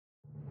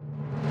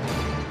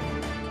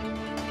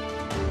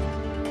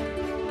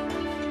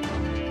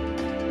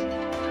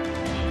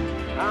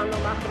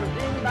אנחנו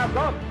מכריזים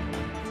בזאת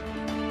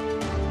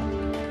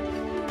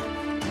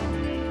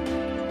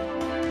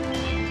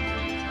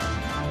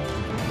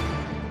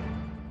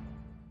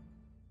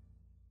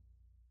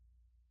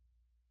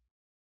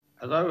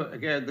Hello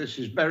again, this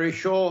is Barry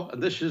Shaw,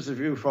 and this is The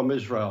View from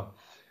Israel.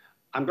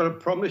 I'm going to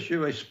promise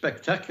you a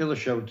spectacular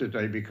show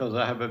today because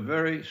I have a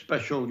very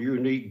special,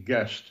 unique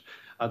guest.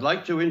 I'd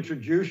like to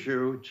introduce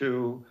you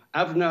to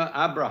Avner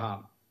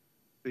Avraham,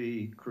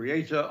 the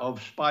creator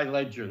of Spy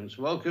Legends.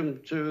 Welcome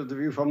to The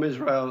View from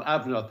Israel,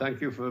 Avner.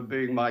 Thank you for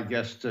being my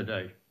guest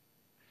today.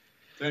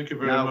 Thank you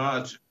very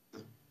much.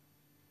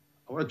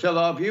 I want to tell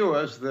our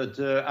viewers that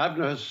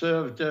Avner has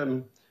served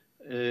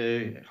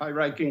high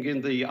ranking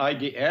in the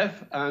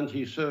IDF, and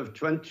he served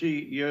 20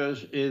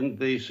 years in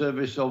the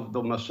service of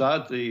the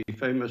Mossad, the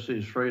famous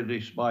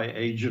Israeli spy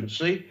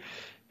agency.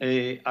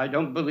 I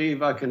don't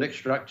believe I can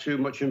extract too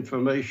much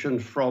information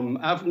from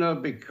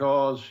Avner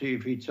because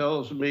if he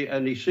tells me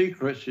any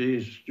secrets,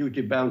 he's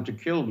duty bound to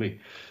kill me.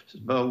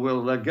 But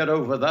we'll get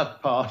over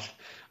that part.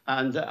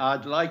 And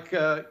I'd like,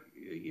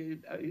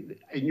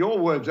 in your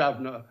words,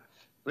 Avner,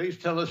 please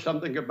tell us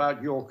something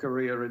about your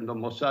career in the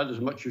Mossad as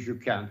much as you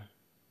can.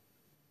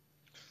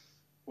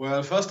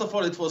 Well, first of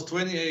all, it was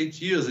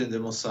 28 years in the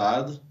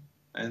Mossad,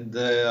 and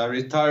I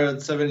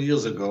retired 7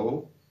 years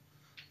ago.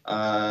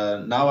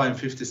 Now I'm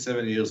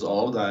 57 years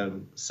old.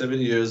 I'm 7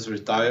 years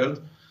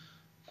retired.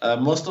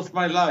 Most of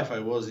my life I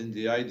was in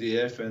the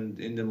IDF and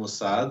in the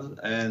Mossad,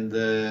 and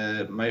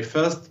my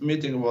first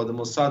meeting with the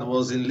Mossad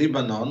was in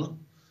Lebanon,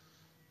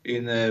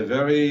 in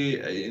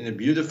a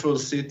beautiful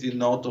city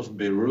north of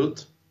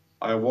Beirut.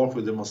 I worked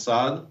with the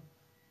Mossad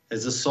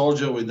as a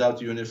soldier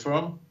without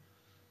uniform.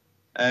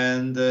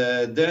 And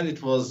then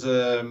it was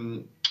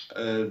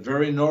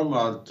very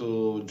normal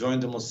to join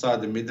the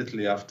Mossad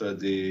immediately after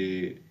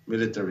the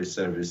military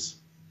service.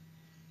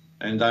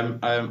 And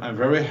I'm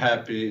very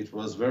happy. It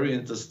was very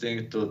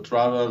interesting to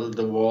travel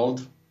the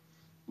world,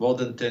 more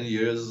than 10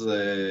 years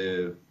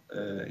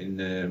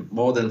in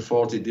more than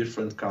 40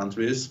 different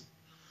countries.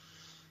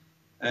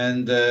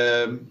 And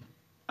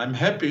I'm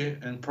happy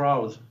and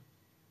proud.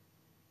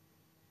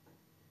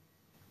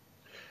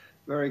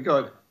 Very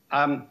good.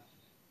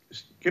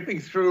 Skipping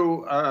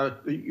through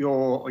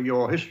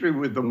your history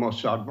with the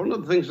Mossad, one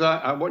of the things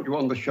I want you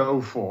on the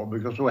show for,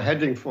 because we're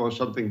heading for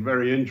something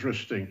very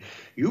interesting,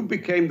 you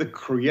became the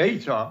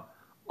creator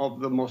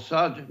of the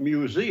Mossad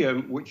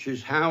Museum, which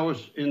is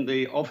housed in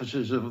the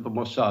offices of the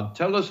Mossad.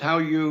 Tell us how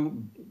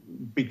you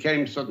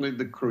became suddenly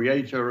the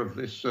creator of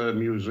this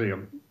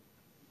museum.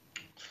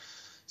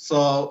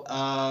 So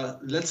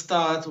let's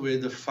start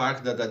with the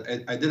fact that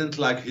I didn't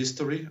like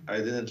history. I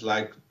didn't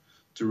like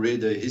to read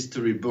the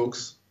history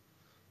books.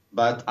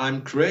 But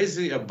I'm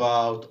crazy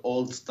about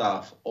old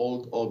stuff,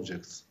 old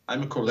objects.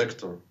 I'm a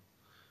collector.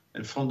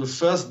 And from the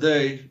first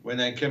day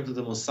when I came to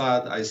the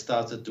Mossad, I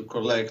started to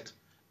collect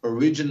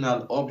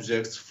original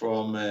objects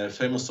from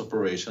famous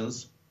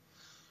operations.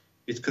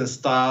 It can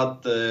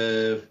start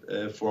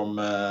from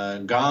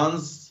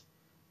guns,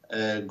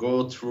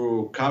 go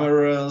through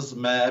cameras,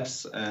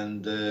 maps,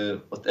 and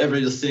whatever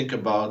you think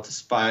about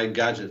spy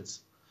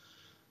gadgets.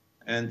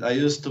 And I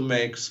used to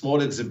make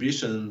small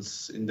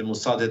exhibitions in the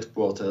Mossad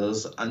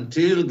headquarters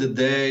until the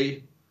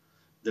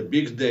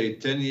big day,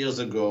 10 years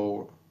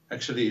ago,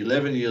 actually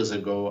 11 years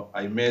ago,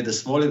 I made a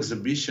small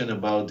exhibition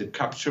about the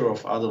capture of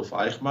Adolf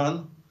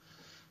Eichmann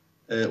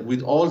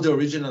with all the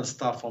original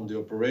stuff from the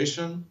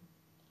operation.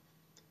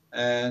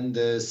 And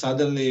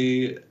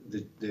suddenly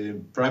the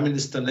Prime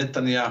Minister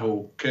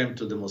Netanyahu came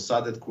to the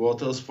Mossad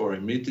headquarters for a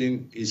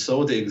meeting. He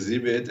saw the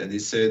exhibit and he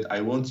said,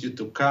 I want you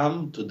to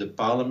come to the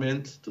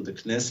parliament, to the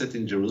Knesset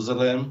in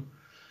Jerusalem,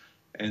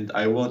 and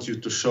I want you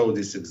to show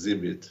this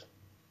exhibit.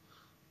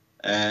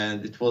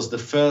 And it was the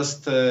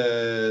first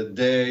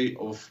day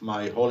of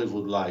my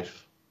Hollywood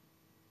life.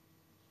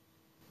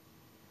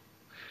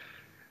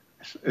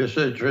 It's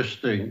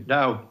interesting.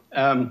 Now,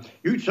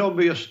 you told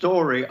me a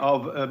story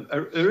of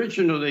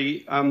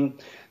originally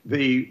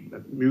the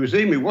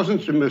museum. It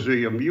wasn't a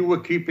museum. You were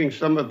keeping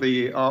some of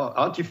the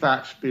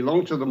artifacts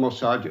belonged to the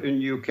Mossad,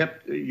 and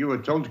you were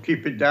told to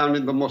keep it down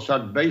in the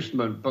Mossad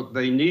basement, but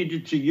they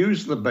needed to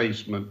use the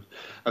basement,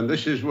 and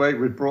this is where it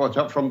was brought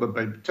up from the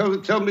basement.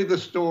 Tell me the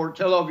story.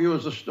 Tell our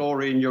viewers the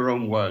story in your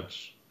own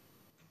words.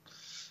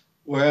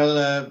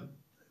 Well.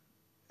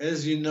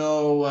 As you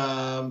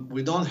know,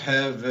 we don't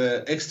have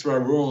extra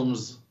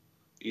rooms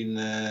in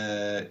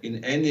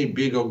any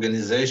big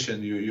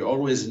organization. You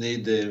always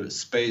need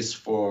space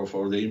for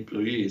the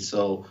employees.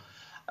 So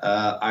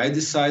I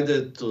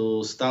decided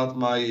to start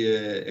my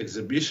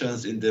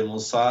exhibitions in the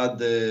Mossad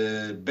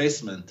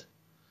basement.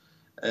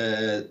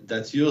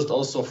 That's used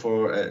also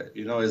for,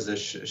 as a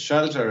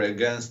shelter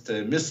against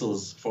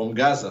missiles from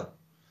Gaza.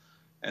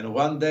 And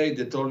one day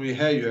they told me,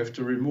 hey, you have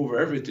to remove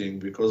everything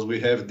because we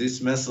have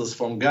these missiles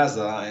from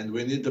Gaza and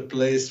we need a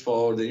place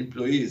for the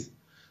employees.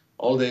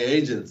 All the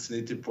agents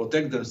need to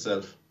protect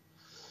themselves.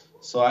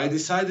 So I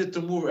decided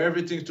to move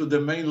everything to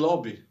the main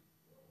lobby.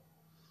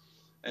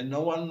 And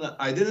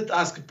I didn't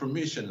ask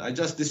permission. I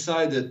just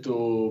decided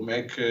to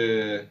make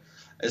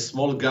a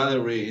small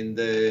gallery in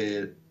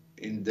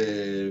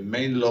the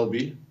main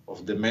lobby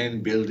of the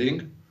main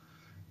building,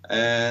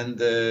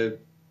 and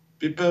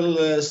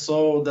people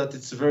saw that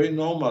it's very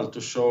normal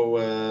to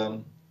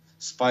show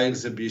spy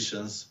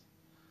exhibitions.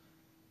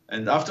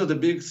 And after the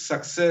big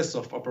success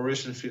of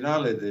Operation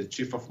Finale, the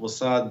chief of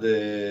Mossad,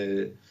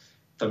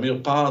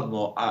 Tamir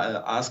Pardmo,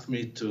 asked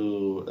me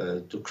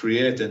to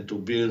create and to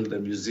build a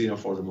museum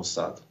for the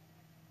Mossad.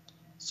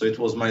 So it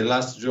was my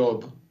last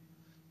job,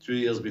 3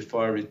 years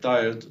before I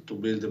retired, to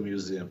build a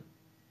museum.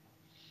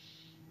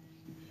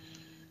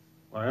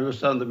 I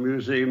understand the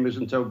museum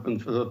isn't open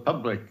for the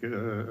public,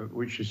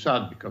 which is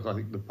sad because I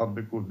think the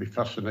public would be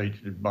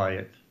fascinated by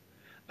it.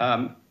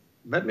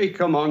 Let me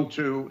come on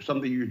to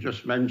something you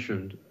just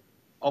mentioned,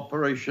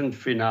 Operation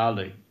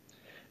Finale.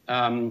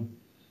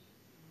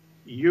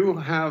 You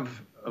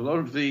have a lot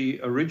of the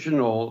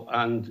original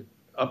and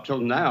up till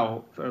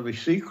now fairly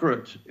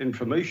secret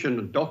information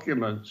and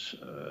documents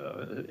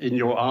in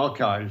your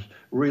archives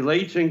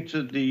relating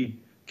to the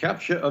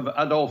capture of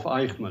Adolf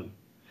Eichmann.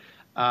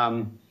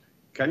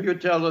 Can you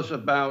tell us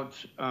about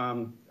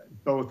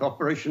both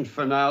Operation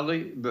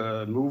Finale,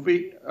 the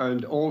movie,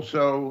 and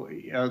also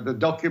the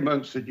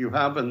documents that you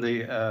have and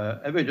the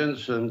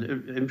evidence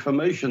and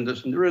information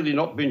that's really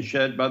not been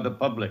shared by the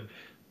public?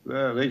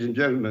 Ladies and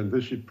gentlemen,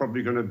 this is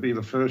probably going to be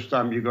the first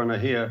time you're going to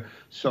hear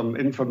some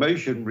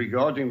information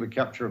regarding the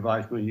capture of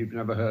Eichmann you've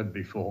never heard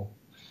before.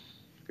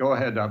 Go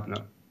ahead,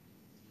 Avner.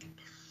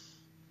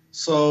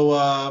 So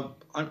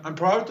I'm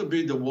proud to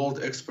be the world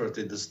expert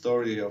in the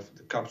story of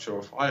the capture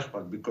of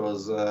Eichmann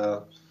because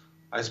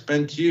I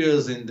spent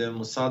years in the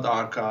Mossad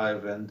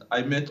archive and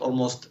I met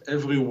almost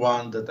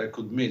everyone that I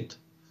could meet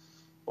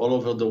all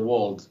over the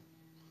world.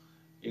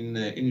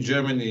 In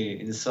Germany,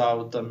 in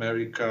South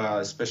America,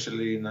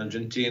 especially in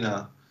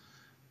Argentina,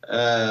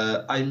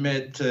 I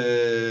met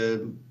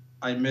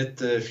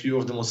a few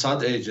of the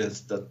Mossad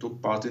agents that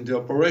took part in the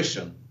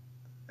operation,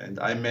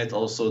 and I met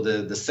also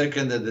the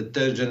second and the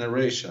third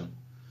generation.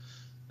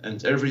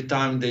 And every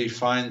time they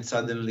find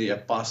suddenly a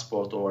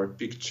passport or a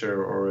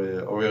picture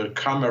or a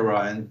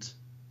camera, and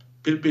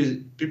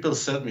people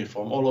send me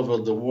from all over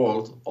the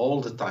world all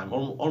the time,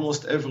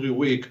 almost every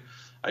week.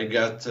 I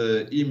got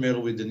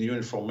email with the new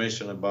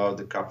information about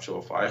the capture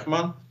of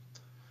Eichmann.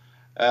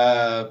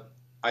 I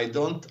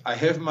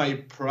have my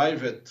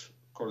private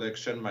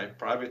collection, my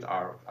private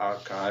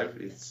archive.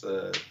 It's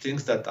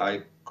things that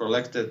I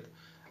collected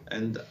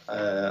and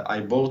I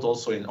bought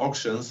also in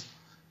auctions,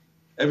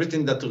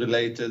 everything that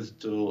related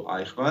to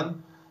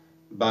Eichmann.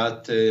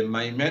 But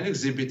my main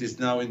exhibit is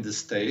now in the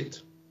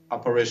State,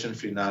 Operation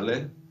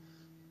Finale.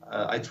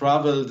 I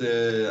traveled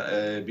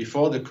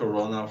before the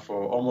Corona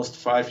for almost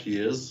 5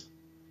 years.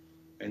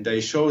 And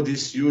I show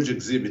this huge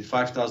exhibit,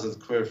 5,000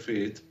 square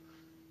feet,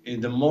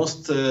 in the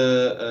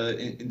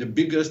in the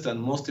biggest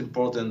and most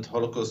important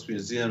Holocaust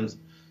museums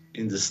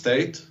in the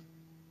state,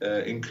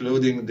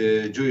 including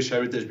the Jewish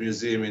Heritage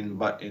Museum in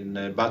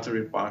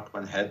Battery Park,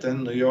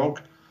 Manhattan, New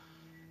York,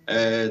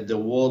 the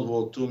World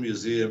War II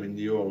Museum in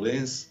New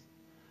Orleans,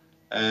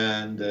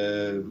 and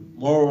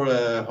more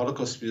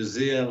Holocaust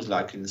museums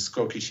like in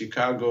Skokie,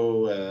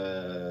 Chicago,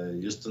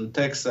 Houston,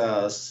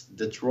 Texas,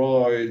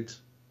 Detroit,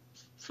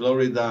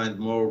 Florida, and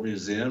more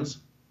museums.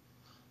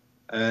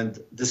 And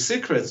the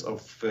secrets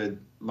of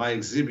my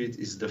exhibit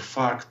is the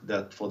fact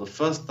that for the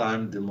first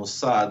time, the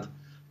Mossad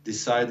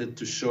decided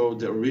to show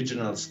the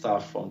original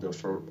stuff from the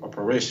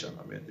operation.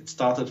 I mean, it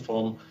started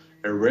from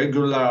a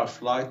regular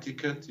flight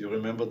ticket. You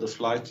remember the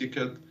flight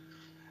ticket?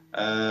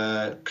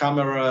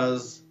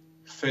 Cameras,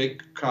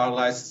 fake car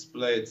license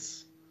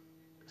plates,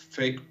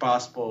 fake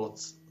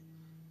passports,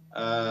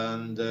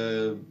 and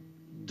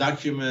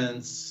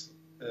documents,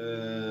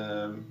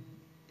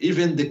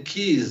 even the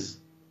keys,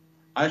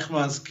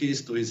 Eichmann's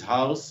keys to his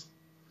house.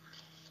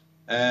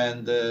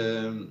 And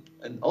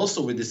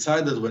also we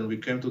decided when we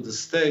came to the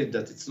state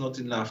that it's not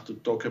enough to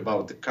talk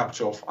about the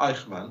capture of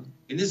Eichmann.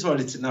 In Israel,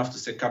 it's enough to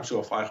say capture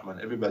of Eichmann.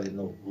 Everybody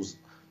knows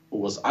who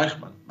was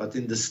Eichmann. But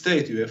in the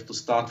state, you have to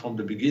start from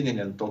the beginning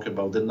and talk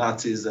about the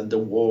Nazis and the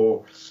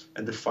war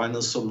and the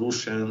final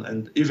solution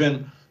and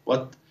even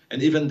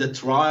the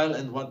trial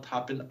and what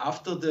happened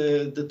after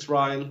the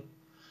trial.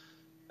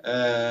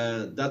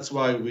 That's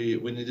why we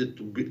needed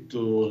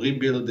to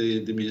rebuild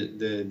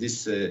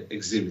this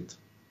exhibit.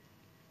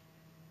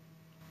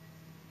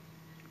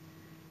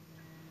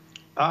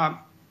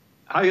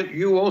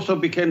 You also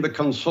became the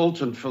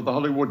consultant for the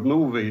Hollywood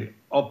movie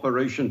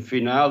Operation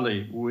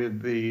Finale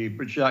with the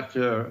British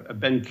actor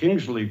Ben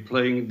Kingsley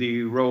playing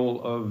the role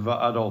of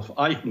Adolf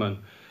Eichmann.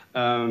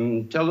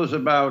 Tell us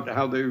about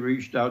how they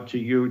reached out to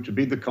you to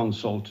be the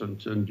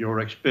consultant and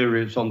your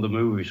experience on the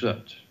movie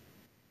set.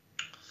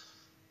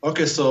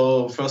 Okay,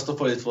 so first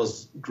of all, it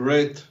was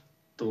great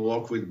to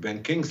work with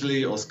Ben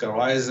Kingsley, Oscar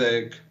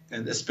Isaac,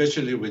 and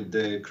especially with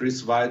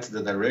Chris Weitz,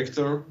 the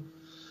director,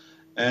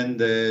 and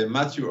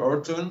Matthew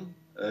Orton,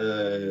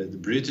 the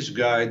British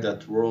guy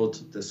that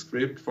wrote the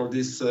script for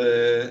this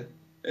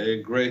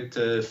great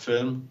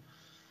film.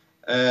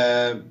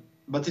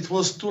 but it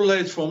was too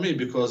late for me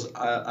because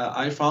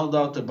I found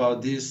out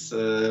about this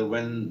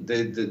when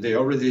they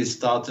already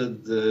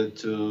started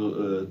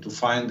to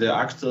find the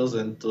actors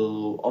and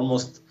to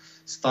almost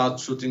start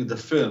shooting the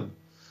film.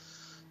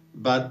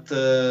 But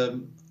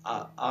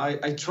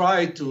I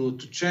try to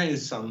change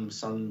some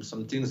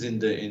things in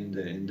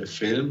the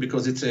film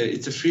because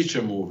it's a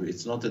feature movie.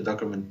 It's not a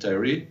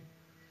documentary.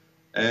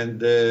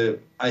 And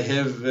I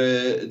have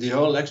the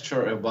whole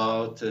lecture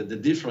about the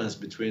difference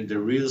between the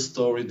real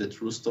story, the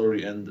true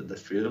story, and the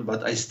film.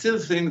 But I still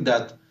think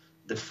that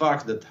the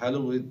fact that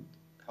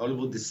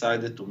Hollywood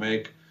decided to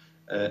make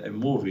a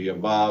movie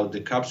about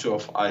the capture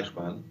of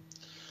Eichmann,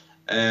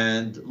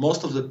 and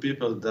most of the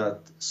people that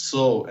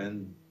saw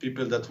and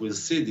people that will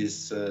see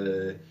this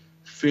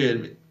film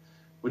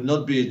will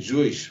not be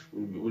Jewish,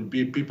 will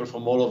be people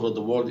from all over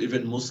the world,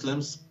 even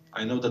Muslims.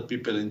 I know that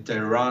people in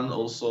Tehran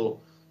also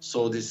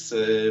saw this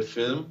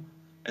film,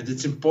 and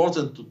it's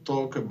important to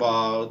talk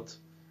about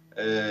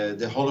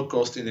the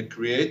Holocaust in a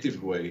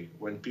creative way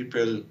when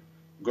people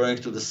going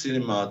to the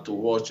cinema to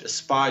watch a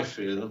spy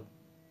film,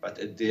 but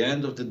at the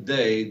end of the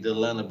day, they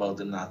learn about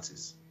the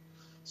Nazis.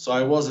 So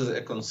I was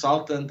a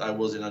consultant. I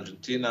was in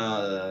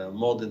Argentina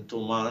more than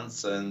 2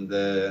 months, and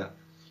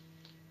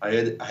I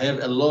have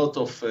a lot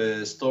of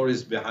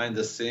stories behind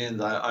the scenes.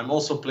 I'm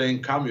also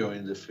playing cameo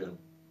in the film.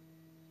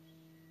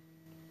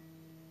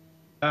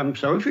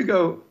 So if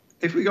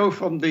we go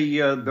from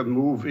the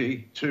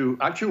movie to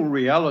actual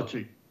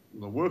reality,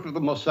 the work of the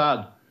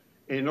Mossad,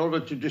 in order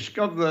to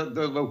discover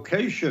the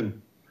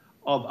location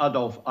of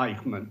Adolf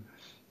Eichmann,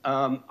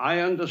 I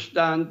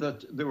understand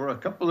that there were a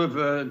couple of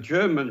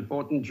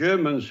important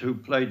Germans who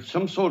played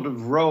some sort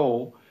of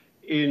role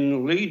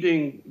in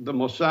leading the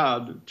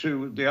Mossad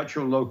to the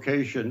actual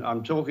location.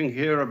 I'm talking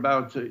here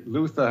about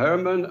Luther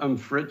Hermann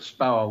and Fritz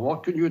Bauer.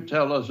 What can you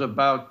tell us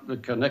about the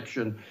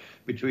connection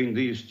between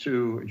these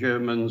two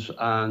Germans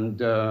and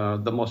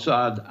the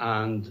Mossad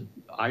and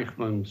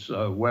Eichmann's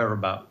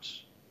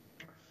whereabouts?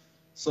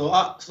 So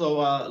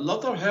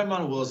Lothar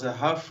Hermann was a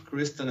half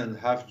Christian and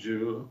half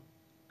Jew,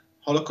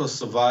 Holocaust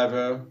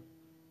survivor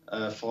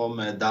from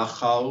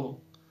Dachau.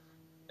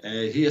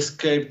 He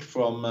escaped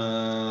from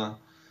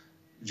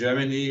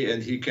Germany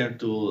and he came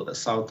to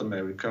South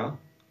America.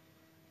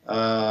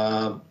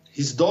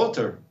 His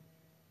daughter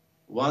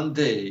one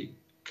day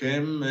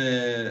came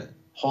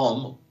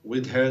home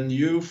with her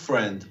new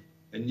friend,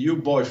 a new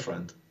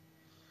boyfriend.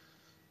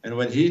 And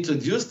when he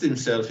introduced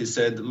himself, he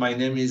said, "My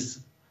name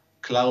is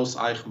Klaus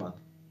Eichmann."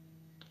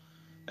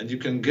 And you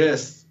can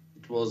guess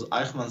it was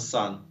Eichmann's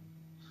son.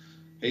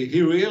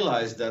 He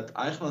realized that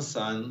Eichmann's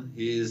son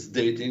is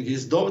dating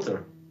his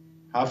daughter,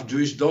 half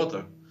Jewish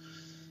daughter.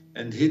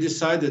 And he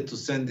decided to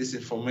send this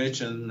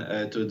information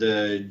to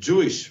the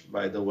Jewish,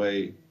 by the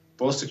way,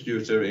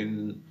 prosecutor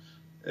in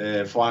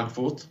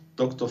Frankfurt,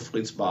 Dr.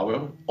 Fritz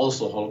Bauer,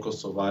 also Holocaust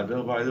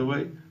survivor, by the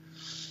way.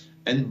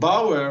 And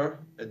Bauer,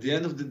 at the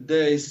end of the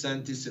day,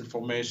 sent this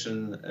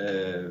information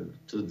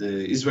to the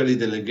Israeli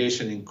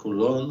delegation in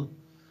Cologne.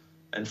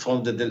 And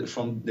from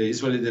the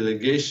Israeli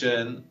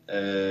delegation,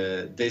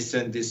 they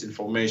sent this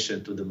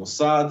information to the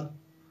Mossad.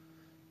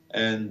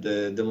 And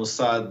the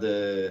Mossad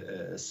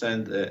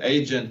sent an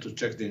agent to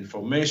check the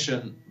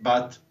information.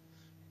 But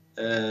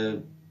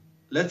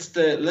let's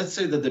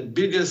say that the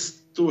biggest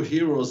two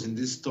heroes in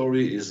this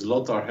story is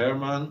Lothar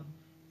Hermann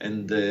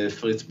and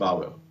Fritz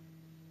Bauer.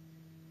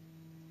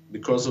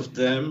 Because of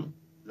them,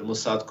 the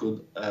Mossad could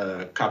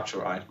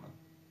capture Eichmann.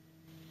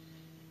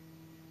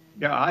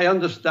 Yeah, I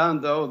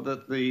understand, though,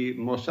 that the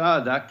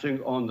Mossad, acting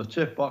on the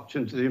tip box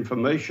into the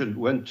information,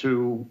 went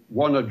to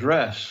one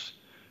address,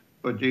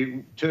 but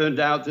it turned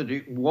out that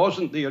it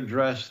wasn't the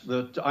address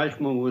that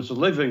Eichmann was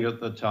living at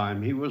the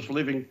time. He was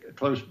living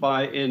close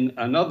by in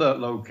another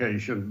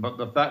location, but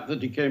the fact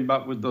that he came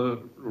back with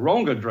the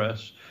wrong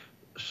address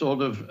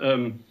sort of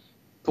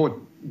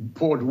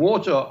poured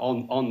water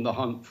on the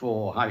hunt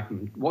for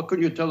Eichmann. What can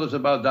you tell us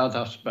about that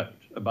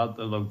aspect, about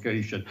the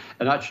location,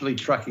 and actually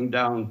tracking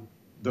down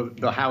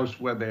the house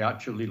where they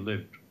actually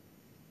lived?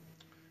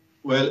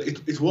 Well,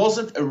 it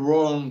wasn't a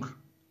wrong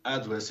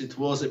address. It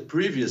was a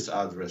previous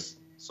address.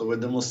 So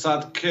when the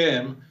Mossad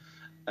came,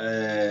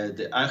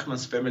 the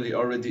Eichmann's family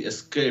already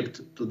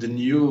escaped to the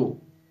new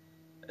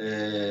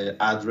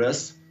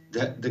address,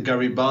 the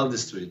Garibaldi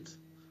Street,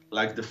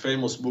 like the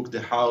famous book, The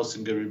House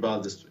in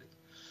Garibaldi Street.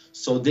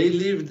 So they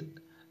lived,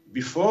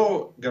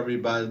 before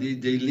Garibaldi,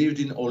 they lived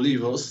in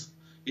Olivos,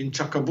 in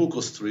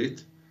Chacabuco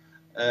Street.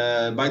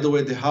 By the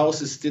way, the house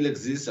still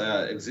exists.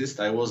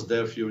 I was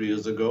there a few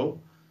years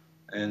ago,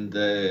 and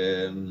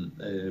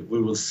we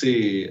will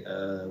see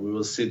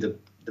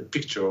the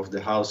picture of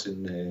the house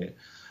in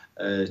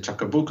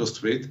Chacabuco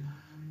Street.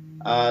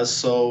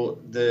 So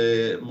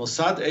the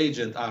Mossad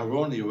agent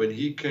Aharoni, when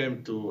he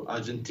came to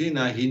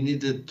Argentina, he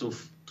needed to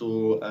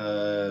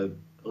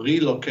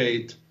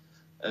relocate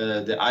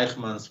the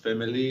Eichmann's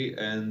family,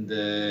 and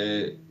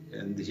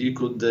he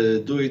could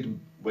do it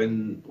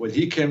when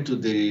he came to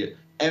the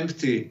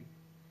empty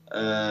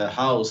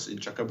house in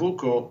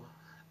Chacabuco.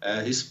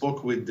 He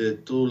spoke with the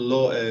two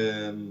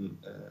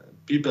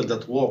people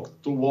that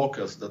worked, two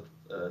workers that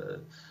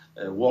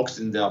works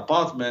in the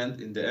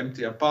apartment, in the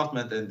empty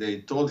apartment, and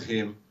they told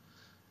him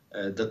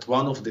that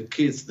one of the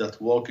kids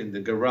that work in the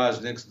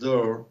garage next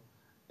door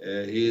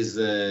is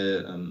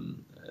a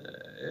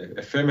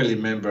family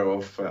member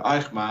of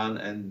Eichmann,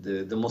 and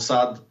the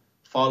Mossad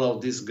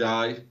followed this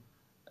guy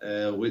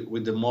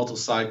with the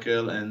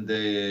motorcycle, and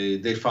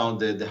they found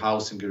the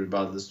house in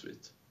Garibaldi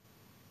Street.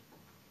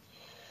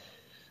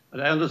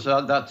 And I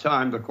understand at that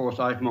time, of course,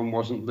 Eichmann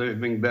wasn't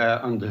living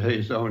there under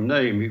his own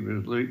name. He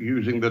was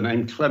using the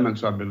name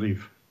Clements, I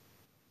believe.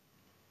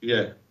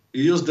 Yeah,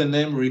 he used the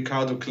name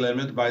Riccardo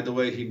Clement. By the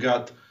way, he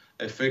got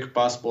a fake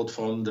passport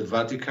from the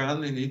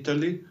Vatican in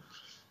Italy.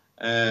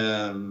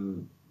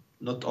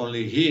 Not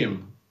only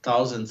him,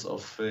 thousands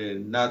of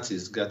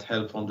Nazis got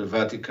help from the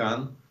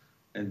Vatican,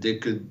 and they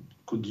could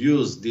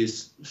use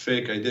this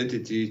fake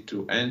identity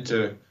to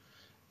enter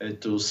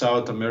to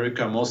South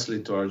America,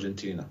 mostly to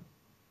Argentina.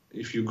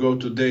 If you go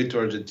today to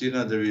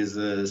Argentina, there is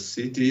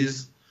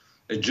cities,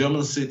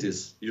 German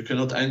cities. You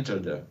cannot enter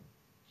there.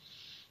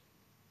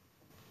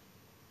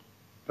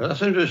 But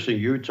that's interesting.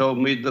 You told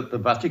me that the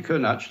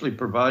Vatican actually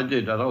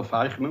provided Adolf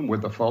Eichmann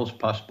with a false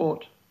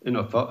passport in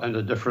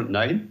a different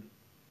name.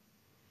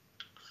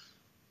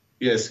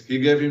 Yes, he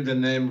gave him the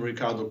name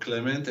Riccardo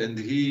Clement, and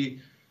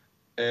he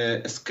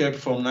escaped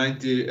from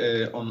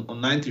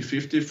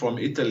 1950 from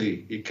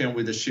Italy. He came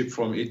with a ship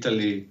from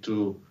Italy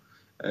to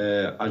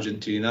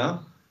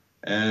Argentina.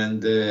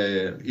 And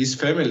his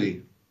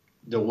family,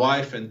 the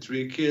wife and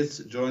 3 kids,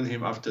 joined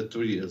him after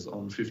 2 years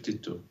on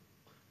 52.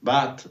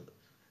 But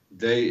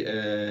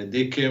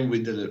they came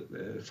with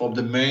from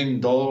the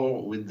main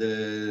door with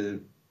the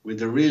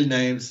real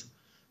names,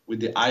 with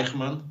the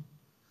Eichmann.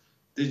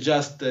 They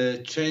just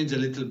changed a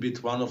little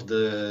bit one of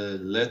the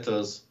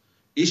letters,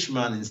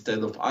 Ishman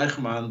instead of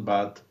Eichmann,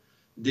 but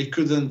they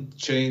couldn't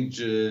change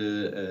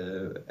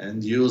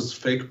and use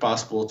fake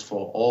passports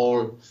for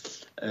all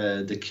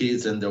the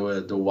kids and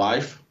the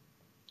wife.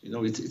 You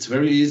know, it's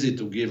very easy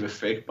to give a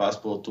fake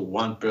passport to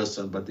one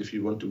person, but if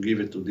you want to give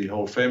it to the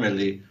whole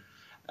family,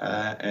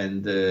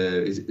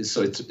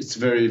 so it's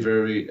very,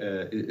 very,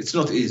 it's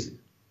not easy,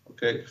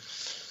 okay?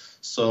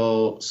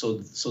 So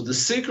the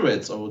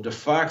secret or the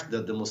fact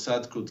that the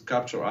Mossad could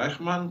capture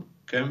Eichmann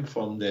came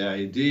from the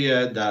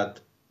idea that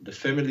the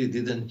family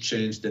didn't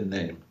change the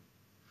name,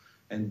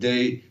 and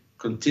they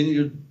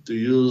continued to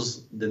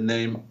use the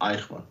name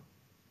Eichmann.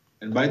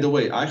 And by the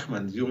way,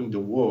 Eichmann, during the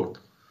war,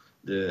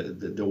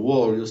 the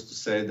war used to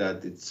say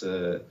that it's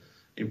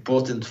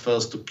important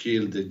first to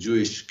kill the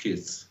Jewish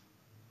kids,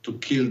 to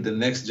kill the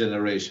next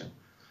generation.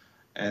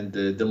 And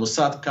the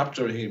Mossad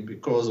captured him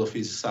because of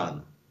his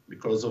son,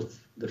 because of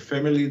the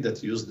family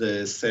that used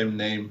the same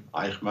name,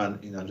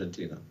 Eichmann, in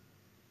Argentina.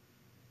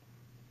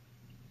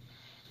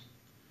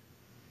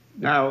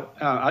 Now,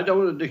 I don't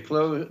want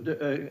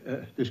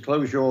to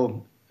disclose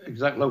your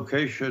exact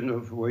location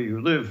of where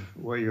you live,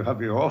 where you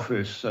have your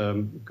office,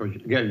 because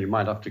again, you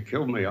might have to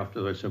kill me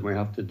after this and we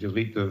have to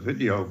delete the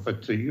video,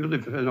 but you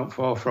live not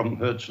far from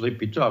Herzli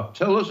Pitar.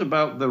 Tell us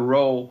about the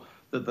role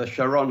that the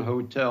Sharon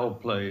Hotel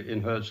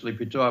in Herzli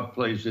Pitar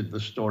plays in the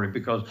story,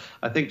 because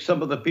I think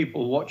some of the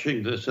people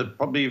watching this have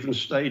probably even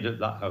stayed at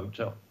that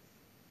hotel.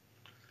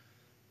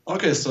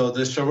 Okay, so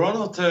the Sharon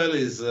Hotel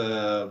is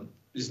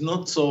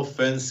not so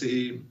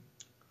fancy,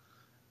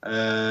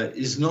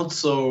 is not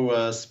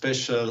so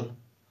special,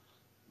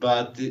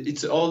 but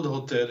it's an old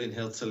hotel in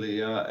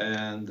Herzliya,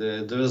 and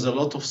there is a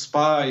lot of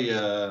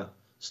spy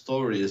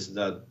stories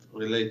that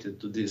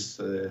related to this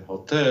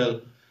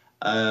hotel.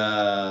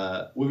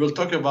 We will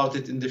talk about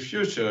it in the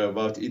future,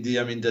 about Idi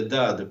Amin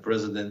Dada, the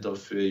president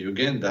of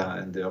Uganda,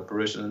 and the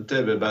Operation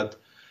Entebbe. But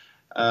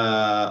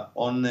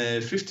on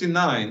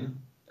 59,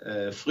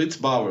 Fritz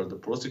Bauer, the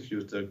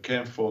prosecutor,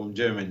 came from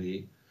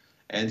Germany,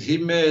 and he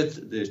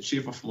met the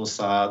chief of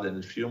Mossad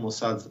and a few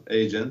Mossad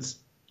agents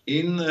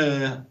in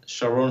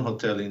Sharon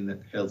Hotel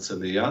in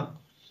Herzliya.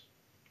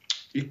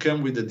 He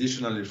came with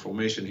additional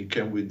information. He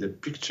came with the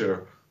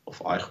picture of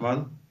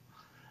Eichmann,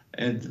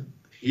 and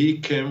he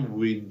came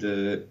with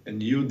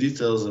new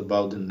details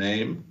about the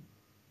name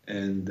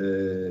and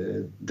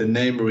the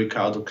name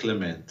Riccardo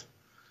Clement.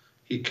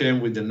 He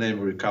came with the name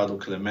Riccardo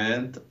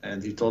Clement,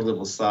 and he told the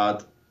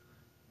Mossad,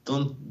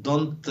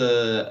 don't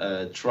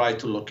try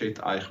to locate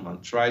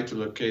Eichmann, try to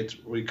locate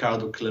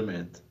Riccardo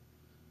Clement.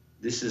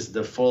 This is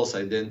the false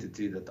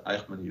identity that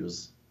Eichmann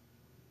used.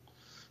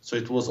 So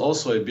it was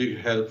also a big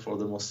help for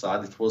the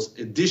Mossad. It was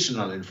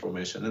additional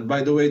information. And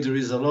by the way, there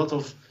is a lot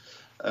of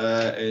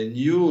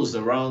news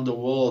around the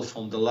world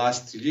from the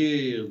last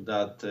year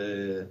that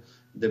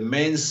the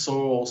main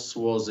source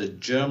was a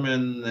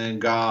German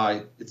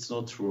guy. It's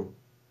not true.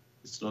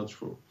 It's not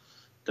true.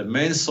 The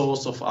main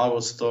source of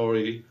our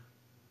story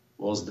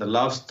was the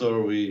love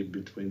story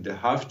between the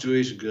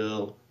half-Jewish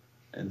girl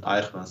and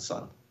Eichmann's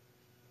son,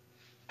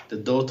 the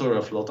daughter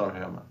of Lothar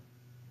Hermann.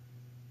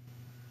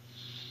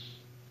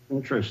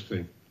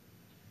 Interesting.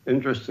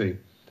 Interesting.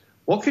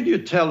 What could you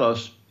tell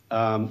us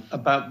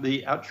about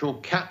the actual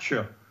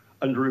capture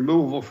and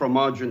removal from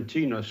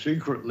Argentina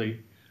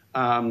secretly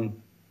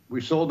we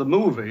saw the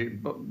movie,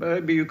 but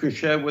maybe you can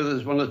share with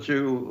us one or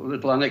two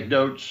little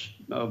anecdotes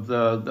of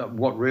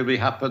what really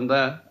happened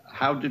there.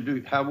 How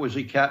was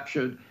he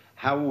captured?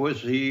 How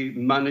was he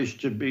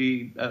managed to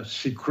be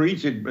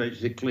secreted,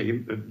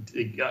 basically,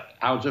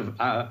 out of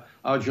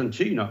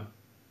Argentina?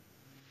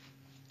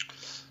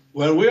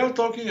 Well, we are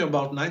talking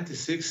about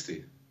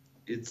 1960.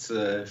 It's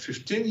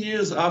 15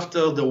 years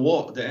after the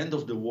war, the end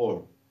of the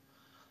war.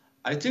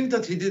 I think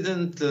that he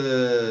didn't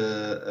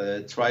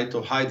try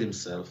to hide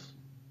himself,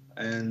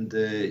 and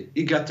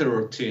he got a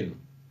routine.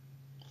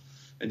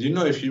 And you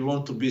know, if you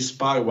want to be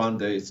spy one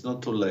day, it's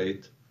not too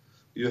late.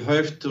 You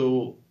have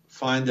to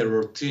find a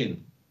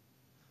routine.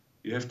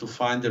 You have to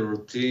find the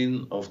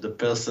routine of the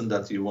person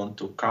that you want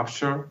to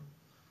capture.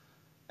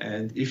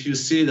 And if you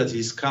see that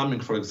he's coming,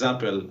 for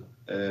example,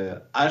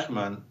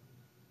 Eichmann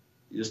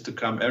used to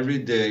come every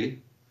day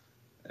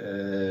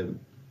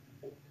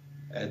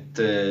at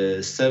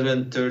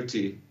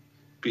 7:30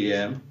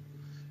 p.m.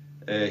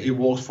 He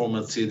worked for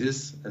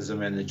Mercedes as a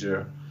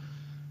manager.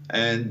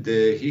 And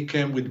he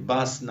came with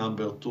bus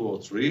number 2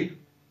 or 3.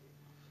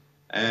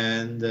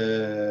 And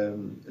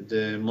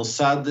the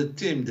Mossad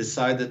team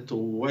decided to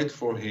wait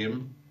for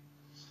him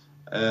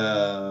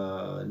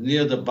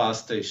near the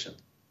bus station.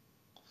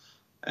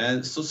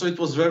 And so it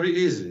was very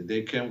easy.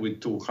 They came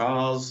with 2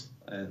 cars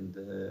and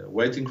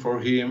waiting for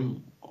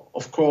him.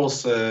 Of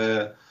course,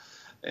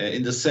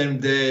 in the same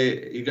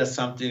day, he got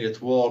something at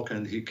work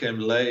and he came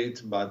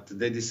late, but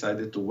they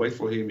decided to wait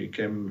for him. He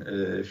came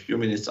a few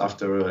minutes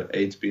after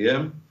 8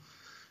 p.m.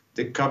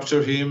 They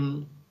captured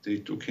him. They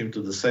took him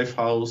to the safe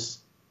house.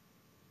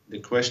 They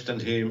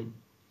questioned him.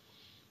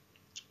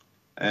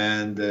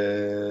 And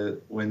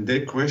when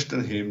they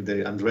questioned him,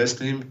 they undressed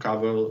him,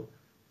 covered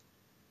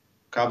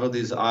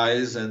his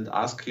eyes, and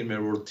asked him a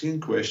routine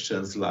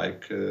questions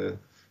like,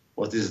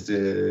 what is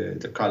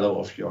the color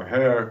of your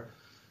hair?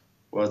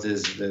 What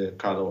is the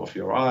color of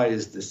your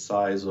eyes? The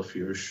size of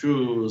your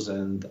shoes?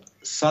 And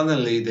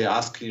suddenly they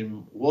asked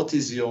him, what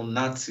is your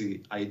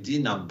Nazi ID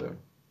number?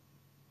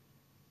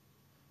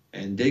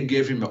 And they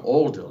gave him an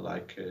order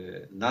like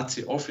a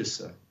Nazi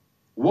officer.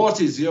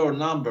 What is your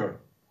number?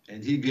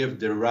 And he gave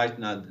the right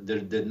number,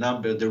 the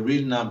number, the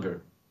real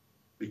number,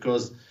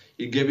 because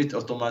he gave it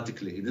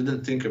automatically. He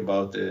didn't think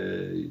about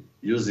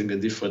using a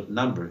different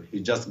number. He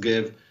just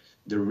gave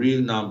the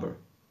real number.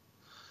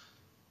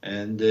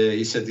 And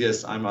he said,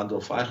 yes, I'm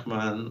Adolf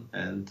Eichmann,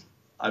 and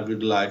I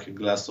would like a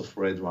glass of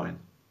red wine.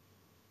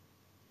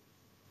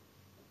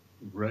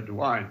 Red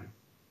wine?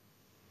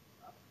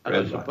 And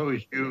I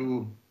suppose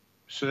you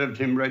served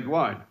him red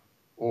wine,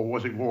 or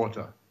was it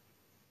water?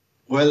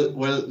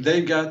 Well,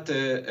 they got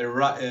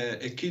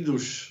a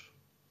kiddush,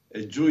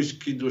 a Jewish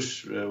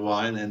kiddush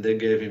wine, and they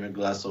gave him a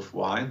glass of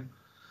wine.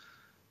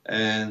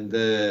 And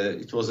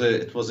it was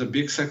a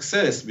big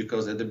success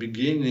because at the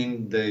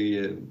beginning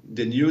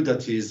they knew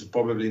that he's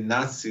probably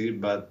Nazi,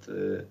 but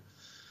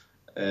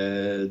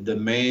the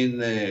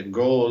main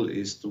goal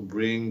is to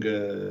bring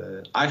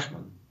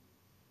Eichmann,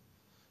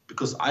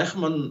 because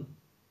Eichmann,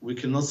 we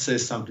cannot say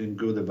something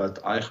good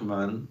about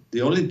Eichmann.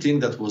 The only thing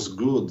that was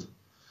good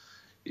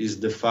is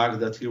the fact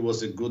that he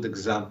was a good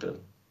example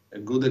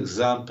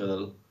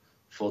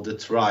for the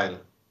trial,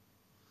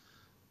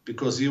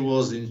 because he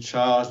was in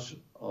charge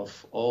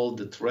of all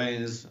the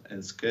trains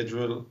and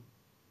schedule,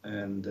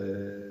 and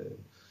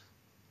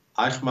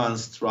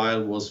Eichmann's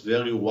trial was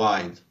very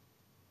wide.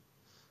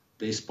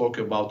 They spoke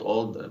about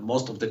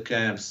most of the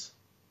camps,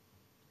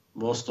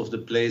 most of the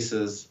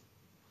places,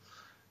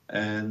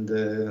 and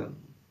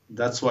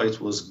that's why it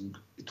was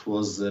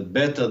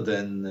better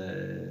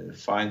than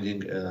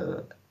finding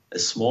a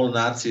small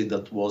Nazi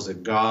that was a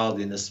guard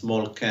in a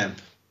small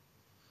camp.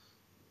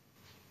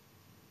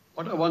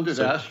 What I wanted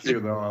to ask you,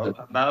 though,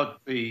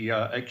 about the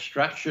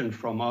extraction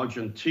from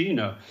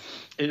Argentina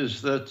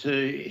is that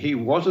he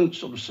wasn't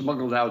sort of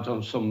smuggled out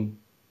on some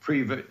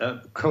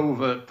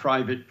covert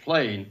private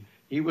plane.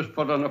 He was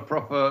put on a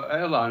proper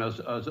airline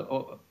as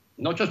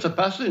not just a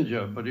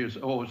passenger, but he was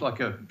always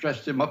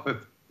dressed him up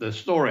with the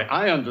story,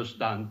 I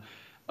understand,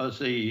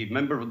 as a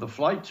member of the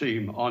flight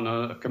team on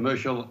a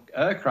commercial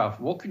aircraft.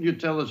 What can you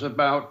tell us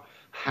about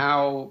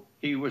how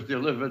he was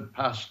delivered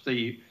past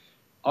the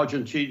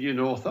Argentinian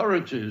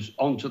authorities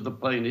onto the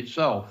plane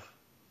itself?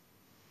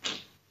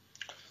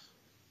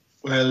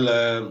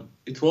 Well,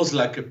 it was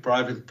like a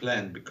private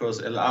plane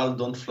because El Al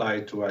don't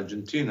fly to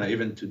Argentina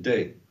even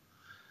today.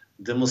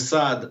 The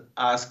Mossad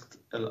asked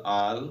El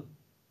Al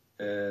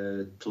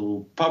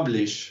to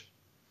publish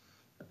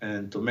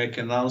and to make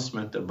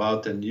announcement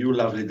about a new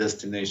lovely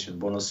destination,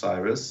 Buenos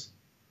Aires.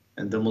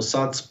 And the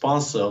Mossad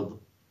sponsored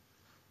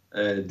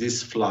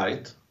this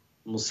flight.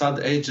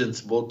 Mossad agents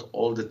bought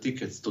all the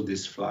tickets to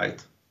this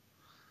flight.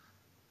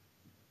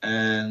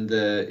 And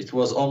it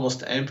was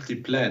almost empty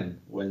plane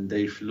when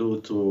they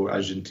flew to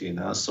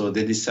Argentina. So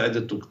they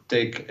decided to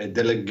take a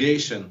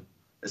delegation,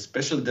 a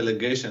special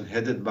delegation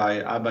headed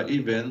by Abba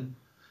Ibn,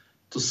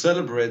 to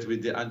celebrate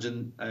with the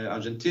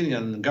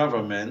Argentinian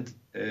government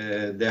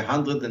the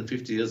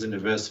 150 years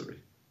anniversary.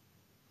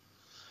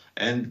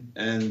 And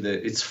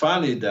it's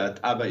funny that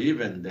Abba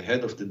Even, the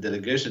head of the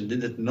delegation,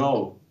 didn't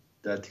know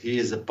that he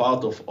is a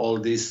part of all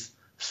this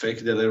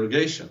fake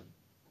delegation.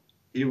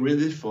 He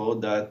really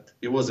thought that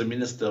he was a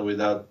minister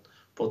without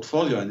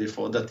portfolio, and he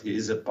thought that he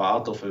is a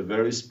part of a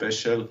very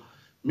special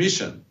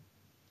mission.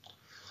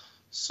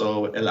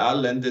 So El Al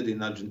landed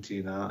in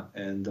Argentina,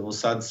 and the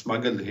Mossad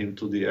smuggled him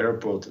to the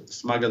airport,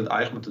 smuggled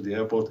Eichmann to the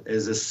airport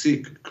as a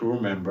sick crew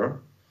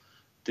member.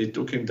 They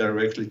took him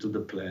directly to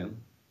the plane,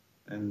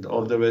 and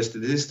all the rest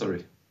is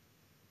history.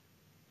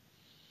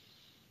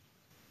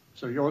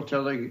 So you're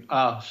telling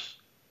us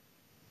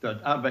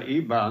that Abba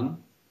Eban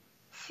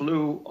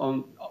flew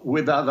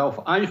with Adolf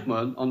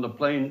Eichmann on the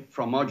plane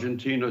from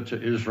Argentina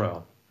to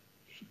Israel?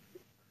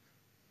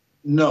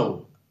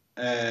 No.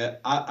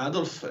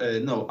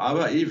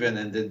 Abba Even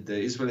and the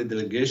Israeli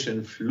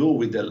delegation flew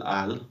with El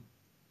Al,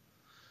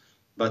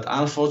 but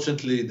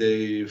unfortunately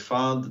they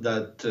found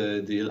that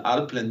the El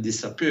Al plane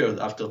disappeared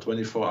after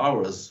 24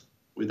 hours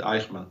with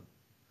Eichmann.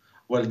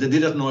 Well, they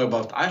didn't know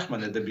about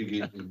Eichmann at the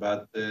beginning,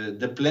 but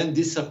the plane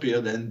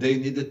disappeared and they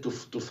needed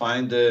to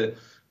find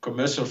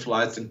commercial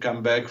flights and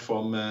come back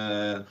from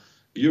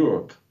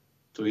Europe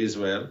to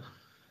Israel.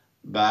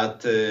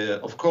 But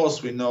of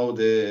course, we know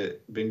the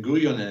Ben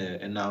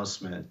Gurion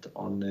announcement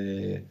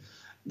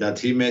that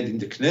he made in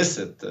the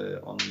Knesset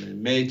on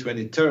May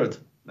 23rd,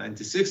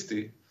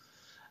 1960.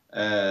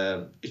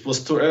 It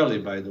was too early,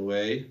 by the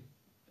way,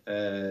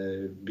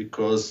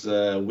 because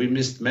we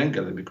missed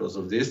Mengele because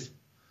of this.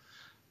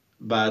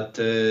 But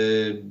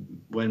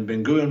when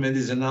Ben Gurion made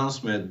his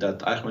announcement that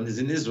Eichmann is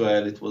in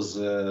Israel, it was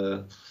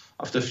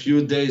after a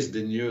few days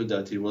they knew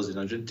that he was in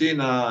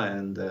Argentina,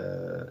 and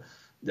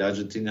the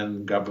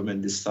Argentinian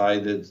government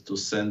decided to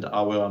send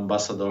our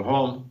ambassador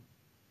home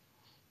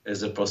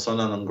as a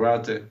persona non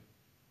grata.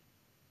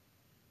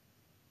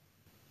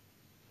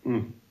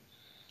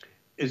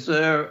 Is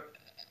there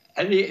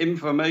any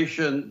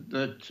information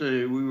that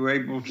we were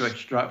able to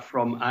extract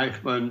from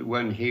Eichmann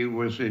when he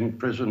was in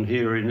prison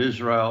here in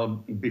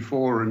Israel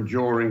before and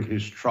during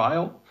his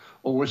trial,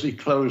 or was he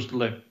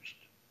closed-lipped?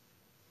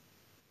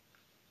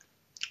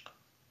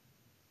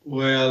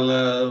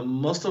 Well,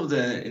 most of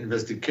the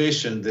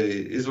investigation, the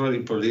Israeli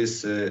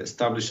police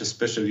established a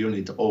special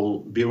unit,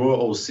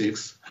 Bureau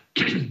 06,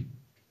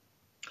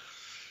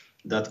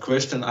 that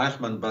questioned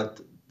Eichmann,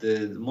 but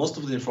most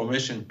of the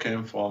information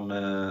came from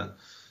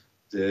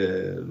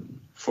the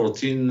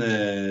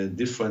 14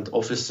 different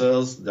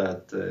officers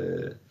that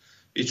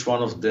each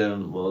one of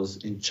them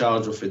was in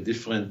charge of a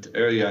different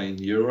area in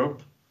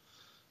Europe,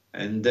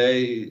 and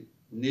they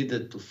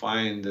needed to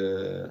find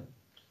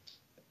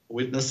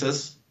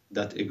witnesses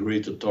that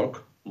agreed to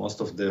talk.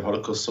 Most of the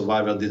Holocaust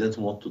survivors didn't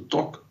want to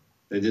talk.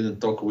 They didn't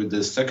talk with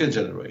the second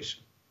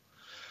generation.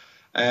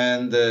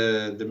 And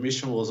the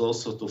mission was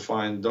also to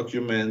find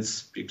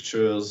documents,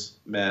 pictures,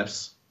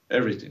 maps,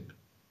 everything.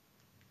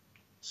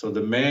 So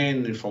the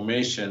main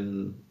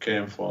information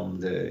came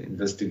from the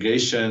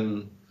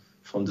investigation,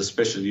 from the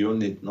special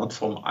unit, not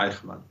from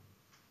Eichmann.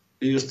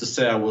 He used to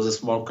say I was a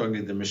small cog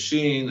in the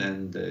machine,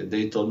 and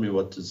they told me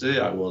what to say.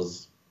 I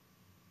was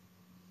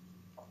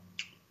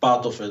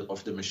part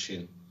of the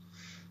machine,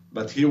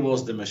 but he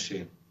was the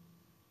machine.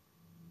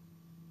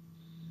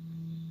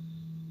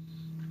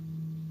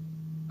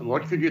 And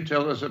what could you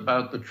tell us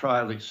about the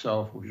trial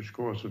itself, which of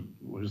course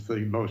was the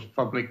most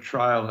public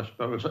trial, I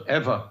suppose,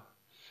 ever?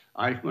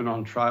 Eichmann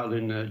on trial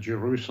in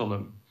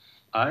Jerusalem.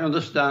 I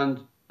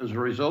understand as a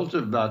result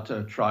of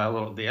that trial,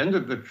 or at the end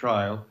of the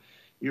trial,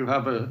 you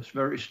have a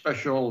very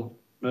special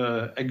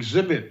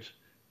exhibit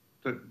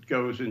that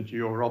goes into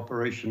your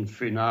Operation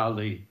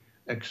Finale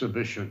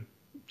exhibition.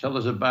 Tell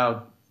us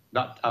about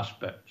that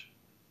aspect.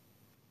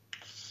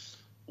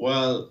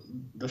 Well,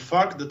 the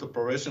fact that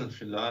Operation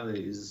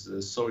Finale is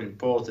so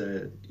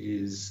important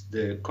is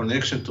the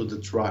connection to the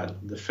trial,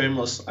 the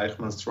famous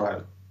Eichmann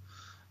trial.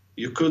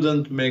 You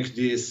couldn't make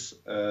this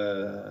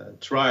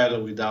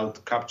trial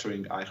without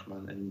capturing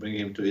Eichmann and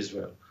bringing him to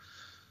Israel.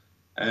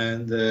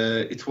 And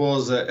it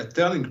was a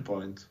turning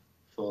point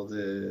for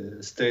the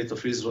state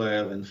of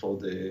Israel and for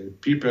the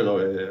people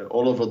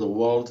all over the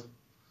world.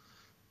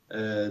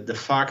 The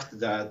fact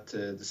that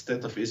the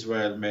state of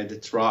Israel made a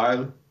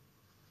trial,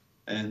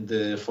 and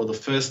for the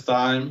first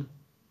time,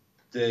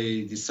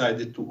 they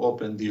decided to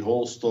open the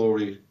whole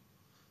story,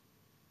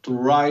 to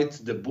write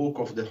the book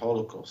of the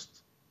Holocaust.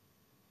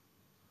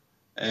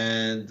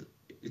 And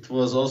it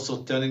was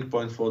also a turning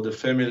point for the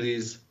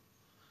families.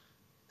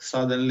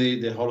 Suddenly,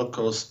 the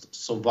Holocaust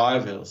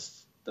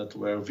survivors that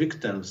were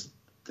victims,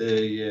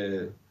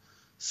 they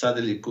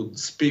suddenly could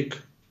speak.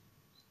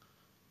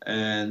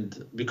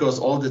 And because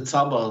all the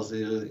tzabars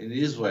in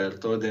Israel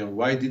told them,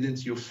 why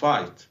didn't you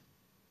fight?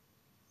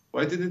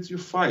 Why didn't you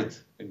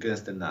fight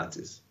against the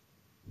Nazis?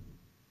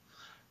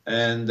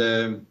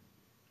 And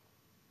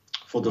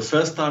for the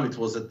first time, it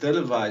was a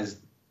televised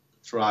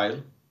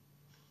trial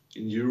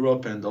in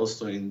Europe and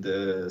also in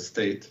the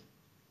state,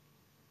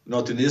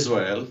 not in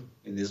Israel.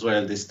 In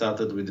Israel, they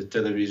started with the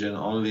television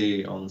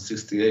only on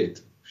 68,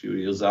 a few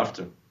years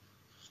after.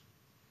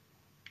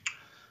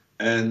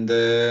 And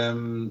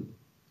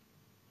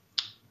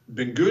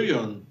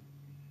Ben-Gurion,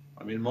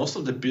 I mean, most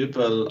of the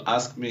people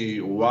ask me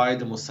why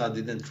the Mossad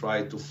didn't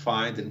try to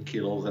find and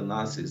kill all the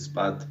Nazis,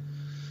 but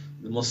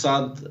the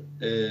Mossad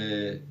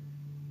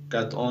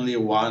got only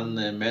one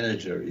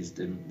manager, is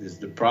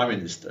the prime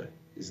minister,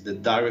 is the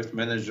direct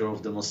manager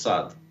of the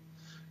Mossad.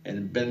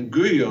 And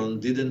Ben-Gurion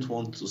didn't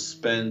want to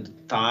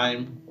spend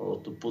time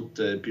or to put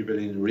people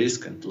in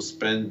risk and to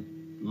spend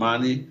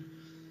money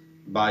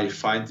by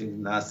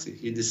fighting Nazi.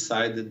 He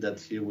decided that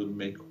he will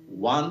make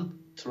one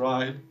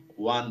trial,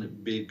 one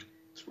big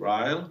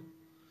trial,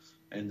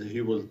 and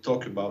he will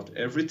talk about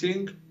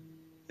everything,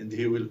 and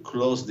he will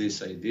close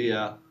this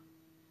idea,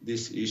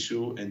 this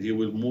issue, and he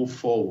will move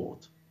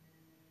forward.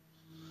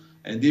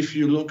 And if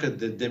you look at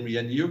the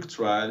Demjanjuk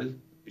trial,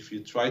 if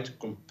you try to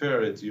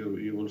compare it,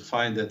 you will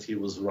find that he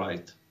was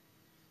right.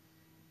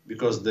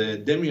 Because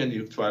the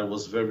Demjanjuk trial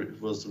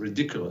was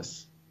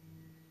ridiculous.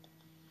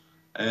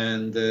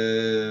 And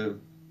the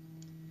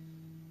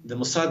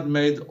Mossad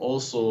made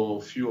also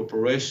a few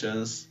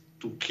operations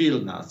to kill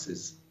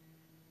Nazis.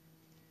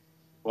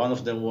 One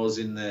of them was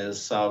in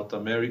South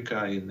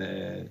America,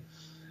 in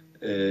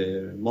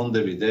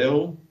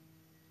Montevideo,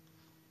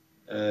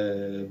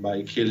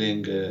 by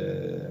killing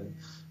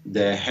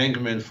the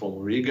hangman from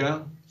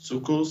Riga,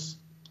 Tsoukas.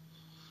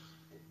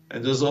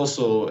 And there's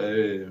also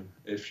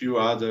a few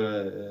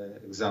other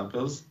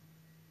examples.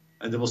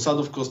 And the Mossad,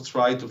 of course,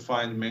 tried to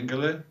find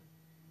Mengele.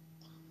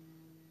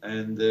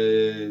 And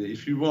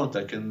if you want,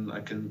 I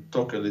can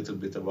talk a little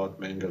bit about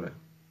Mengele.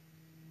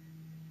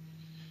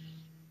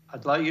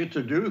 I'd like you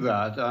to do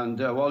that. And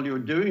while you're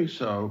doing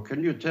so,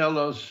 can you tell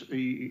us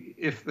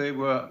if there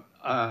were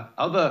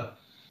other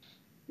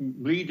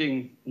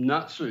leading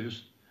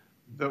Nazis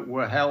that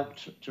were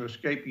helped to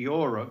escape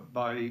Europe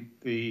by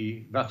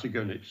the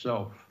Vatican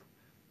itself?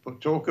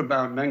 But talk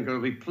about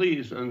Mengele,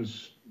 please, and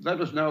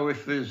let us know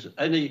if there's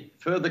any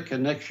further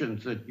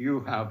connections that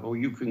you have or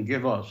you can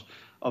give us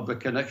of the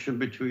connection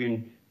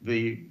between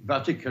the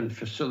Vatican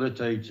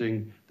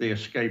facilitating the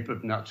escape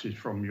of Nazis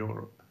from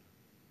Europe.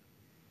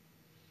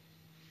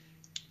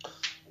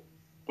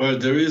 Well,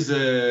 there is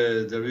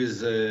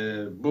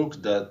a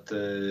book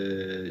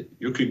that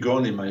Yuki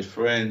Goni, my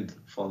friend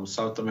from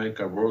South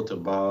America, wrote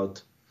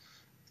about.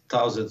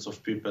 Thousands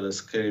of people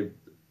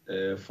escaped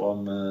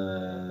from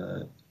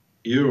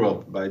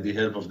Europe by the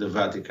help of the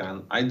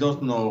Vatican. I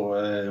don't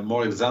know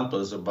more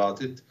examples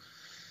about it,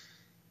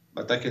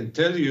 but I can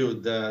tell you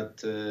that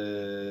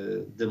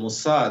the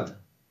Mossad,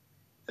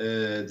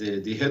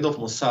 the head of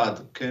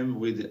Mossad, came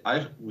with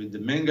the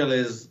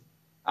Mengele's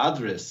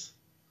address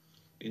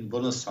in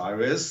Buenos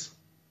Aires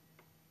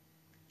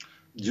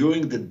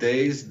during the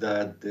days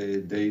that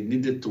they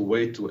needed to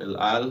wait to El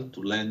Al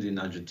to land in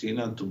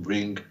Argentina to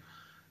bring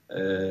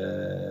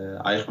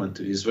Eichmann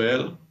to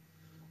Israel.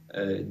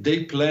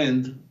 They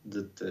planned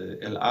that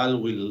El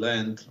Al will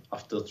land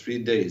after 3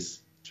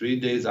 days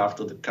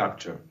after the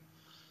capture.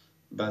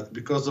 But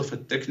because of a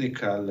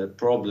technical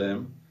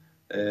problem,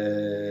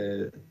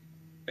 El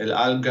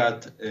Al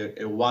got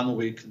a 1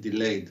 week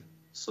delayed.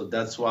 So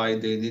that's why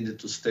they needed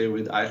to stay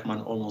with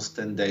Eichmann almost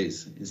 10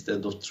 days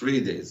instead of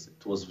 3 days.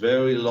 It was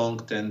very long,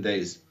 10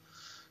 days.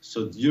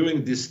 So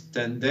during these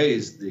 10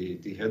 days,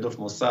 the head of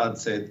Mossad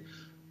said,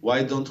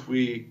 why don't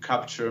we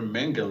capture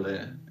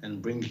Mengele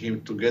and bring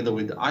him together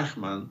with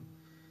Eichmann?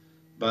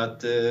 But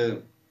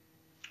the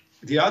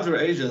other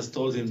agents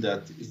told him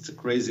that it's a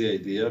crazy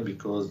idea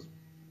because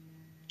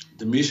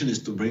the mission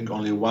is to bring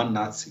only one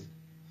Nazi.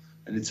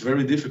 And it's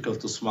very difficult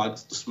to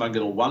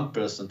smuggle one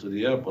person to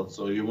the airport.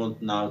 So you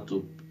want now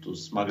to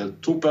smuggle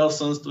 2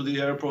 persons to the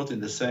airport in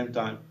the same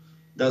time.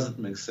 Doesn't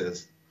make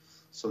sense.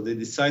 So they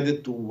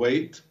decided to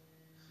wait.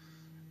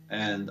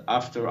 And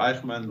after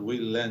Eichmann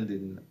will land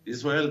in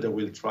Israel, they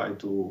will try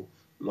to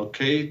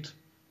locate,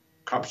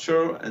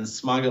 capture, and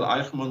smuggle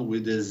Eichmann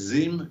with a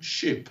Zim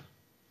ship.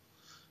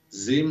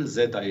 Zim,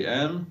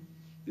 Z-I-M,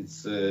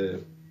 it's a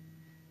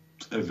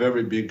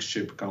very big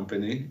ship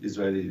company,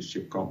 Israeli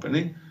ship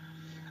company.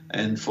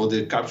 And for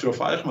the capture of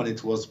Eichmann,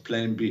 it was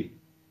plan B.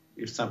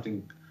 If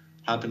something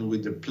happened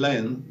with the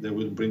plane, they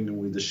will bring him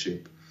with the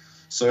ship.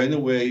 So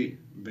anyway,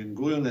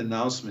 Ben-Gurion's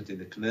announcement in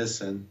the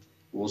Knesset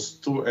was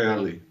too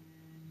early.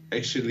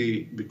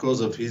 Actually,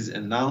 because of his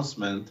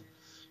announcement,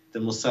 the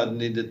Mossad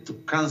needed to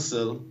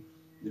cancel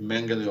the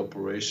Mengele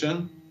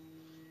operation.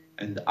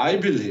 And I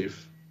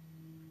believe,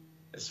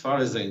 as far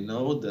as I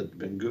know, that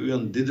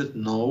Ben-Gurion didn't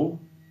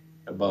know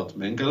about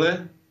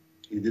Mengele.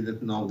 He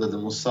didn't know that the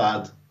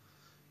Mossad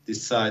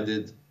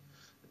decided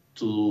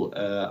to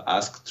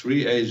ask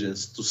 3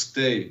 agents to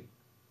stay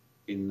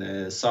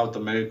in South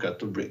America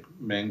to bring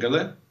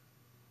Mengele.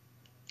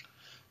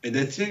 And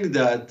I think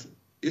that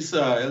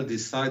Israel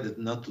decided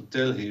not to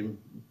tell him,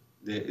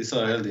 the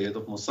head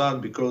of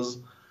Mossad, because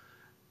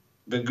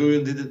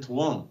Ben-Gurion didn't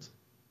want,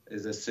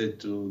 as I said,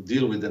 to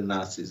deal with the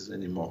Nazis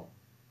anymore.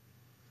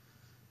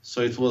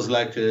 So it was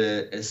like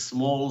a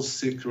small,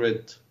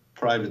 secret,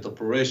 private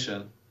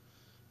operation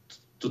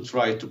to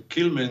try to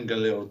kill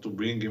Mengele or to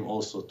bring him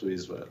also to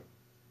Israel.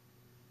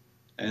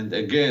 And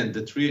again,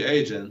 the three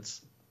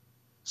agents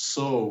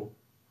saw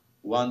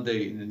one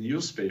day in a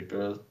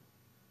newspaper,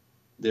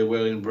 they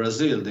were in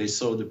Brazil, they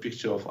saw the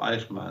picture of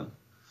Eichmann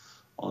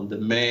on the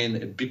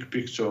main, a big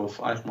picture of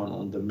Eichmann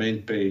on the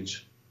main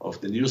page of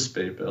the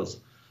newspapers,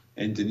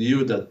 and they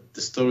knew that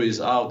the story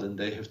is out and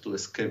they have to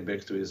escape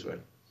back to Israel.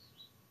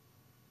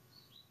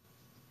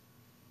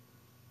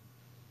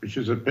 Which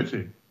is a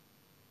pity.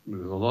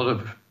 There's a lot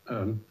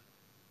of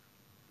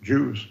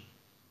Jews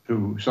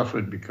who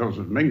suffered because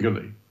of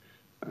Mengele,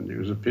 and it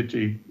was a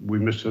pity we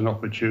missed an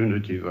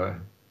opportunity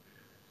there.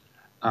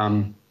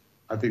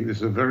 I think this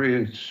is a very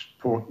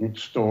important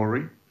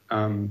story.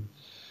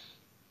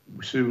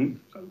 Soon,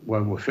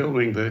 well, we're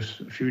filming this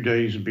a few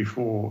days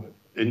before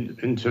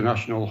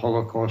International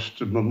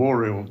Holocaust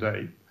Memorial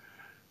Day,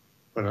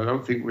 but I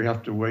don't think we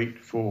have to wait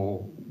for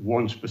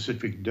one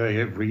specific day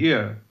every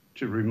year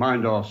to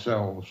remind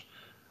ourselves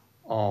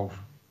of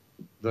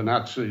the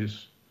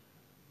Nazis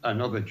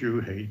and other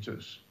Jew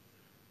haters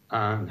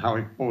and how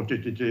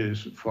important it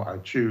is for our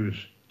Jews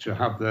to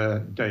have their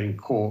day in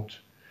court.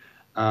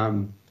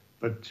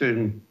 But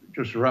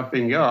just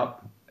wrapping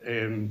up,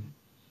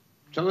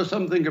 tell us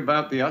something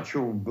about the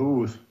actual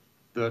booth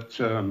that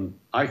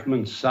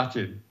Eichmann sat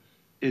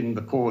in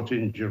the court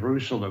in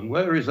Jerusalem.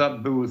 Where is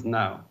that booth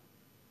now?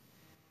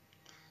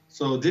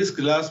 So this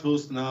glass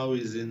booth now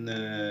is in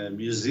a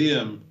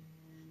museum,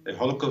 a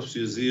Holocaust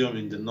museum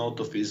in the north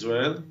of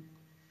Israel,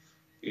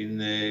 in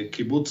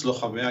Kibbutz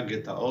Lochamei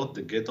HaGetaot,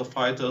 the ghetto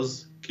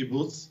fighters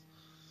kibbutz.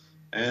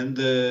 And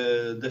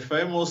the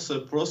famous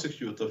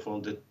prosecutor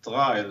from the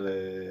trial,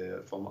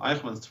 from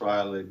Eichmann's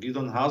trial,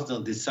 Gideon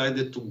Hausner,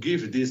 decided to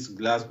give this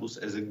glass booth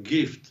as a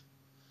gift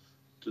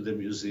to the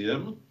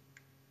museum.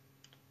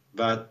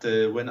 But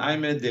when I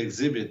made the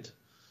exhibit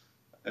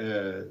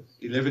 11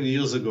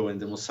 years ago in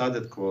the Mossad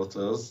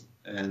headquarters,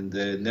 and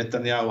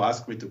Netanyahu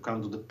asked me to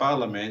come to the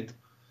parliament,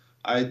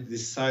 I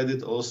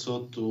decided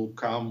also to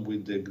come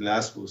with the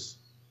glass booth.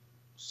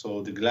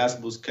 So the glass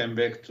booth came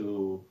back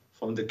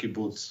from the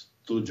kibbutz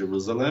to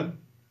Jerusalem.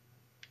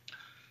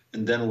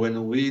 And then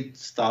when we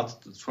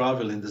started to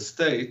travel in the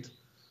state,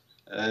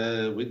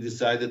 we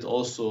decided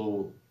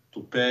also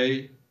to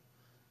pay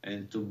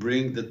and to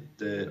bring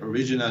the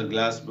original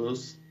glass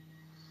booth.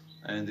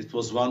 And it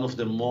was one of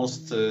the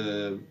most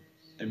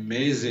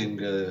amazing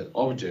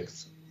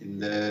objects in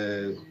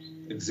the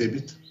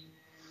exhibit.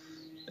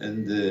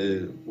 And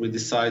we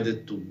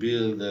decided to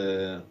build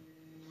a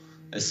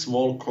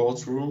small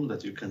courtroom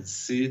that you can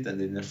sit,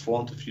 and in the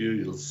front of you,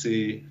 you'll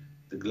see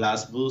the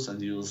glass booth,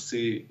 and you will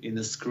see in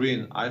the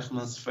screen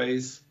Eichmann's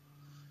face,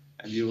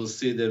 and you will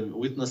see the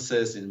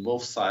witnesses in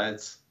both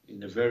sides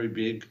in a very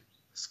big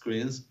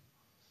screens,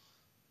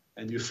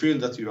 and you feel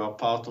that you are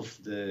part of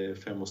the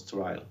famous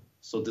trial.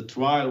 So the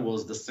trial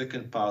was the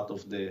second part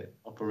of the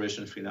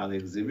Operation Finale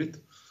exhibit.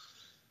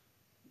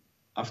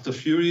 After a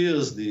few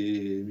years,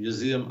 the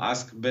museum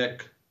asked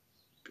back,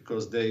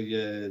 because they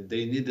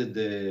needed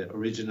the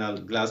original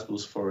glass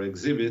booth for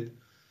exhibit.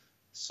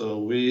 So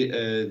we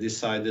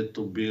decided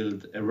to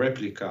build a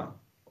replica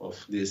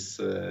of this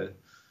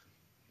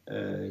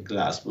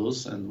glass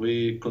booth, and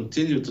we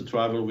continue to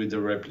travel with the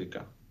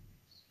replica.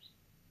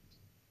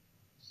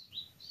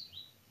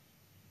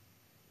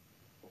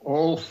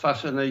 All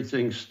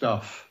fascinating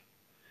stuff.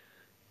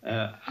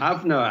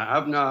 Avner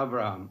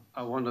Avraham,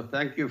 I want to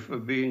thank you for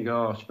being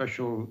our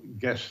special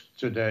guest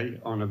today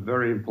on a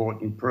very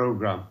important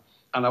program.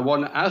 And I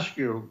want to ask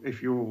you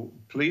if you'll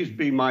please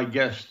be my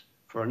guest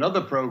for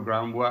another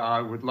program where I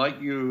would like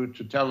you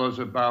to tell us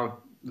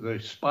about the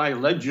Spy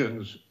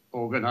Legends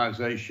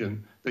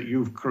organization that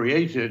you've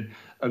created.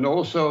 And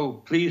also,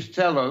 please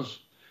tell us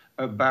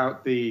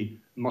about the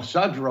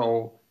Mossad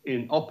role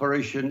in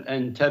Operation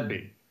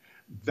Entebbe.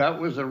 That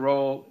was a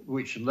role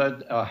which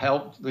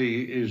helped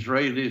the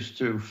Israelis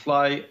to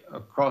fly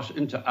across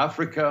into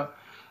Africa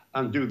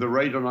and do the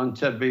raid on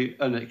Entebbe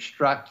and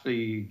extract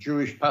the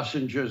Jewish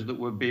passengers that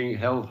were being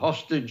held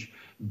hostage,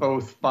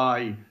 both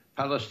by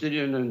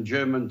Palestinian and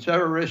German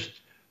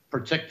terrorists,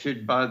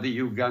 protected by the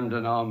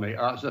Ugandan army.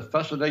 It's a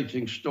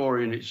fascinating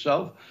story in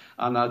itself,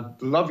 and I'd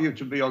love you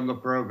to be on the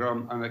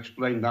program and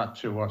explain that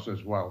to us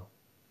as well.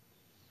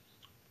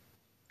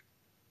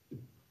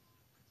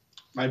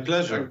 My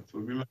pleasure. It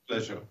will be my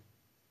pleasure.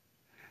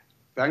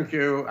 Thank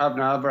you,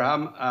 Avner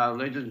Avraham.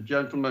 Ladies and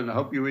gentlemen, I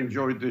hope you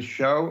enjoyed this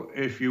show.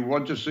 If you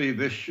want to see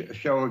this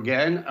show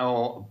again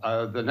or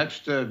the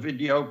next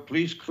video,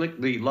 please click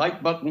the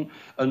like button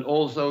and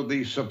also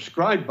the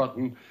subscribe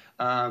button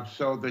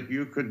so that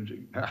you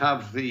could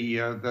have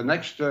the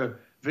next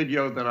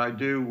video that I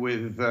do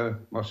with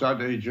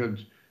Mossad agent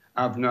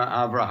Avner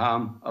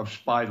Avraham of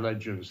Spy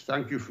Legends.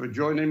 Thank you for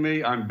joining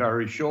me. I'm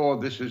Barry Shaw.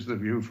 This is The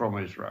View from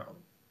Israel.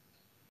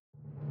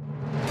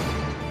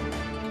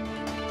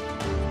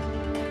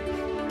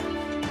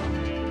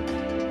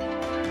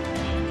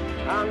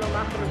 אנו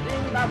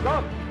מכריזים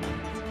בזאת